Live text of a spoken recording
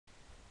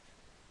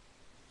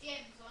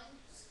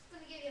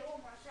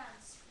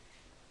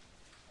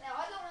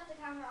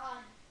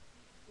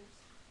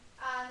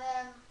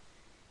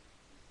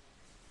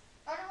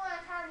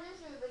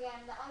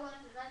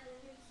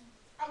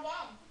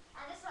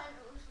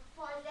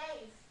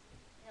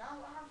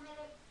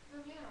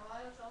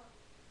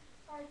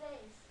5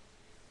 days.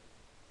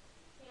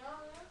 You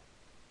know?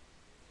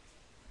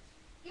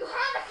 You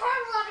had the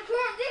camera on the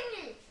can, didn't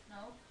you?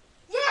 No.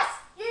 Yes,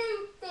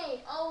 you did.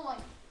 Oh my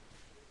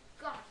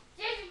God.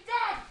 Yes, you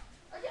did.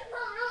 I didn't have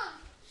it on.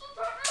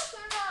 Sometimes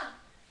turned on.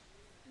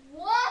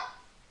 What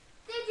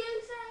did you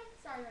say?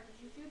 Sorry about the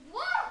YouTube.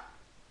 What?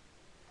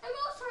 I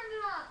was turned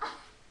it on.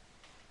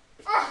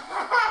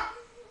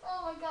 Oh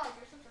my God,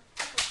 you're such a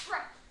fucking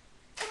prick.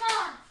 Come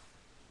on.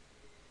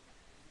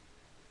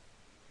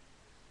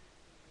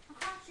 I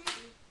can't shoot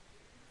you.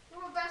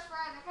 You're my best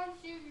friend. I can't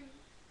shoot you.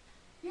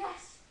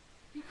 Yes,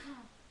 you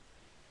can.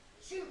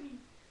 Shoot me.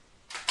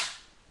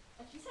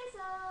 If you say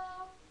so.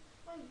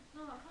 Wait,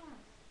 no, I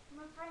can't.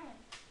 You're my friend.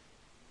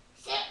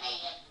 Shoot me.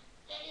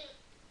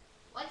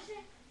 What'd you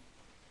say?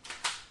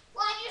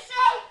 What'd you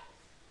say?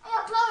 I'm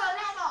gonna blow your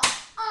leg off.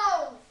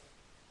 Oh.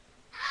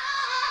 Ow.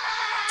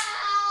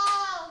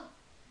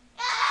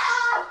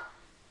 Ow.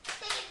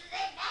 Did you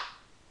say that?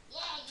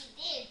 Yeah, you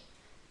did.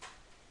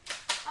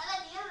 I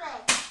like the other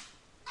leg.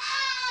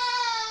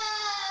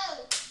 Ow.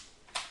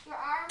 Your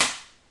arm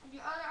and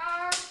your other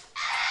arm.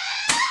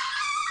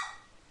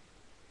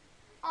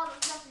 All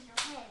that's left is your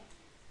hand.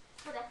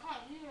 But I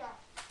can't do that.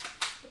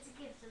 It's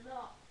against the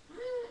law.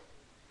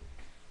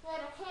 But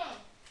I can.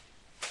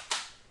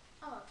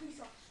 I'm a police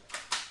officer.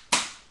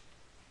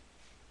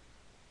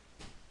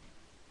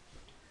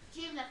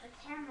 Jim left the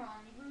camera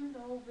on. He ruined the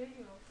whole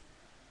video.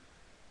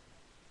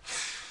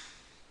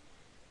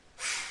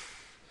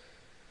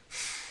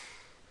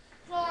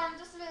 So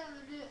just a little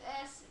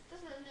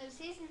new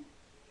season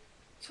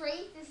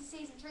 3. This is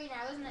season 3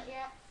 now, isn't it?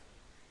 Yeah.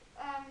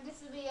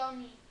 This will be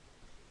only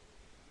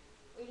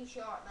really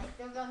short. Like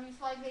there'll only be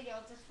 5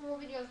 videos. There's 4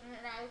 videos in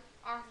it now.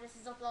 After this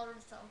is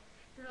uploaded, so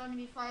there'll only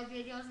be 5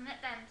 videos in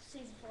it. Then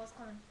season 4 is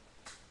coming.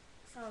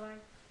 So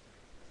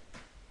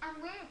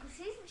I'm weird because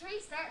season 3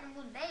 started in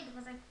one day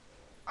because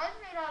I've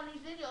made all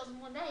these videos in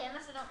one day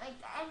unless I don't make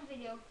the end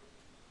video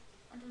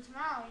until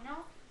tomorrow, you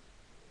know.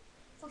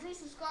 So please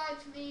subscribe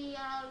to me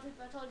and all the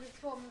people I told you to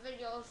support my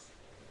videos.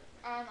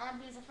 And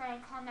please a friend,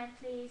 comment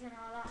please and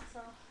all that. So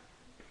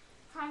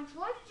thanks.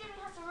 Why did Jimmy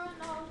have to ruin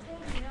the whole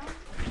thing, you know?